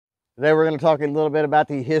Today we're going to talk a little bit about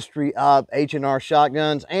the history of H&R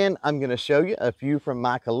shotguns, and I'm going to show you a few from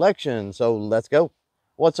my collection. So let's go.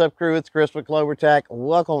 What's up, crew? It's Chris with CloverTac.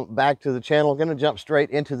 Welcome back to the channel. Going to jump straight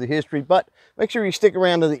into the history, but make sure you stick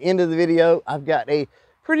around to the end of the video. I've got a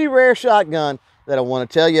pretty rare shotgun that I want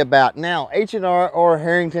to tell you about. Now, H&R, or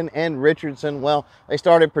Harrington and Richardson, well, they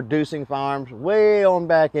started producing firearms way on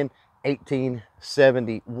back in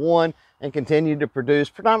 1871 and continued to produce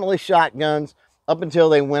predominantly shotguns up until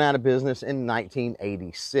they went out of business in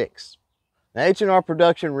 1986. Now, H&R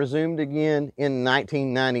production resumed again in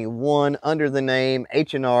 1991 under the name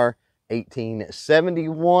H&R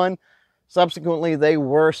 1871. Subsequently, they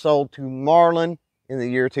were sold to Marlin in the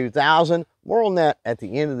year 2000. More on that at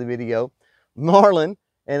the end of the video. Marlin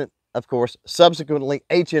and, of course, subsequently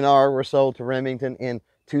H&R were sold to Remington in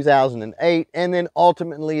 2008, and then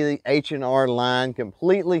ultimately the H&R line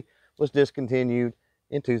completely was discontinued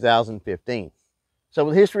in 2015. So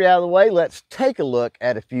with history out of the way, let's take a look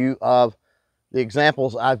at a few of the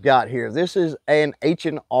examples I've got here. This is an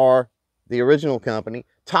H&R, the original company,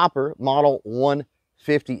 Topper Model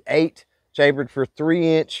 158, chambered for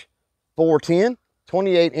 3-inch 410,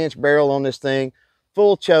 28-inch barrel on this thing,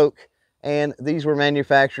 full choke, and these were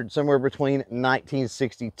manufactured somewhere between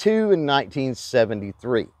 1962 and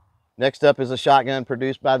 1973. Next up is a shotgun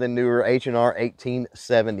produced by the newer H&R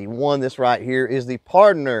 1871. This right here is the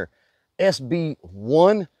Pardner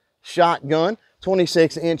SB1 shotgun,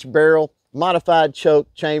 26-inch barrel, modified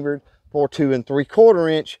choke, chambered for 2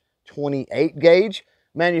 3/4-inch 28 gauge,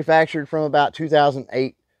 manufactured from about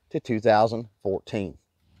 2008 to 2014.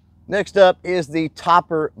 Next up is the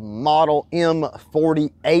Topper Model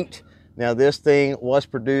M48. Now, this thing was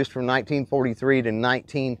produced from 1943 to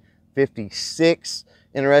 1956.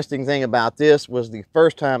 Interesting thing about this was the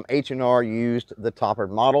first time H&R used the Topper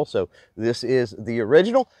model, so this is the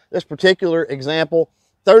original. This particular example,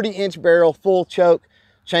 30-inch barrel, full choke,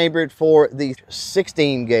 chambered for the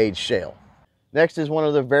 16-gauge shell. Next is one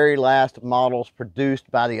of the very last models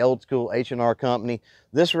produced by the old school H&R company.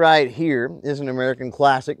 This right here is an American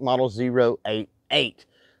classic, model 088.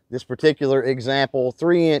 This particular example,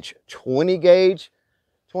 3-inch 20-gauge,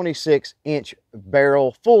 26-inch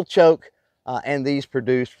barrel, full choke, and these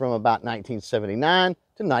produced from about 1979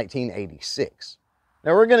 to 1986.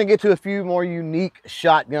 Now, we're going to get to a few more unique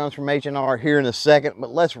shotguns from H&R here in a second, but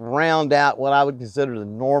let's round out what I would consider the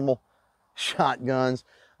normal shotguns.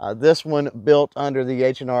 This one built under the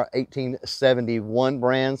H&R 1871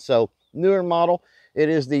 brand, so newer model. It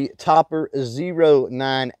is the Topper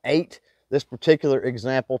 098. This particular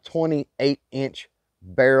example, 28-inch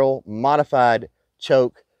barrel, modified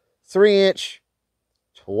choke, 3-inch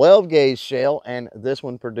 12-gauge shell, and this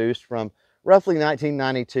one produced from roughly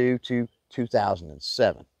 1992 to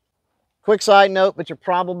 2007. Quick side note, but you're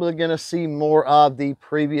probably going to see more of the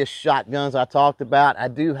previous shotguns I talked about. I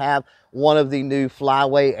do have one of the new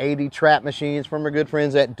Flyway 80 trap machines from our good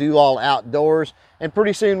friends at Do All Outdoors, and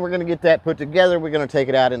pretty soon we're going to get that put together. We're going to take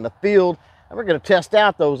it out in the field, and we're going to test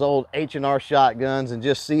out those old H&R shotguns and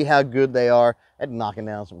just see how good they are at knocking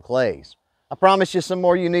down some clays. I promised you some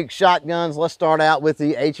more unique shotguns. Let's start out with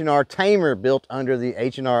the H&R Tamer, built under the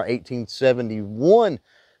H&R 1871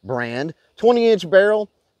 brand. 20-inch barrel,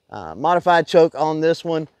 modified choke on this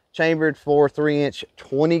one, chambered for 3-inch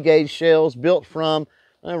 20-gauge shells, built from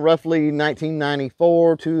roughly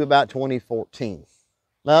 1994 to about 2014.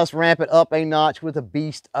 Now let's ramp it up a notch with a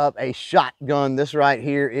beast of a shotgun. This right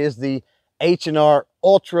here is the H&R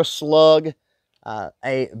Ultra Slug,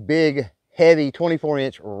 a big, heavy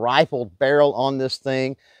 24-inch rifled barrel on this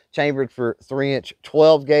thing, chambered for 3-inch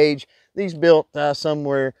 12-gauge. These built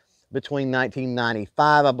somewhere between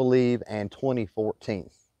 1995, I believe, and 2014.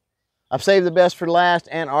 I've saved the best for last,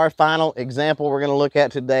 and our final example we're going to look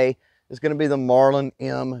at today is going to be the Marlin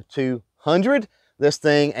M200. This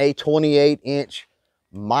thing, a 28-inch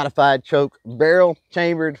modified choke barrel,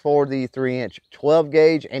 chambered for the 3-inch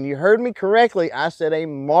 12-gauge. And you heard me correctly, I said a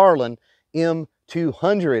Marlin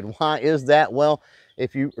M200. Why is that? Well,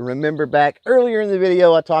 if you remember back earlier in the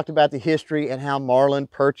video, I talked about the history and how Marlin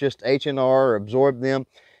purchased H&R or absorbed them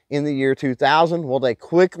in the year 2000. Well, they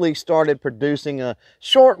quickly started producing a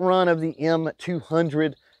short run of the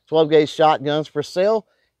M200 12-gauge shotguns for sale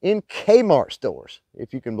in Kmart stores,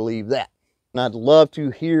 if you can believe that. And I'd love to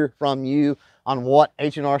hear from you on what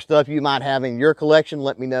H&R stuff you might have in your collection.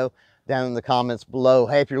 Let me know down in the comments below.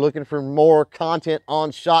 Hey, if you're looking for more content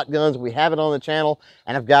on shotguns, we have it on the channel,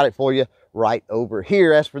 and I've got it for you right over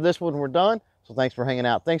here. As for this one, we're done. So thanks for hanging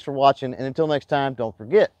out. Thanks for watching. And until next time, don't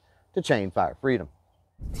forget to chain fire freedom.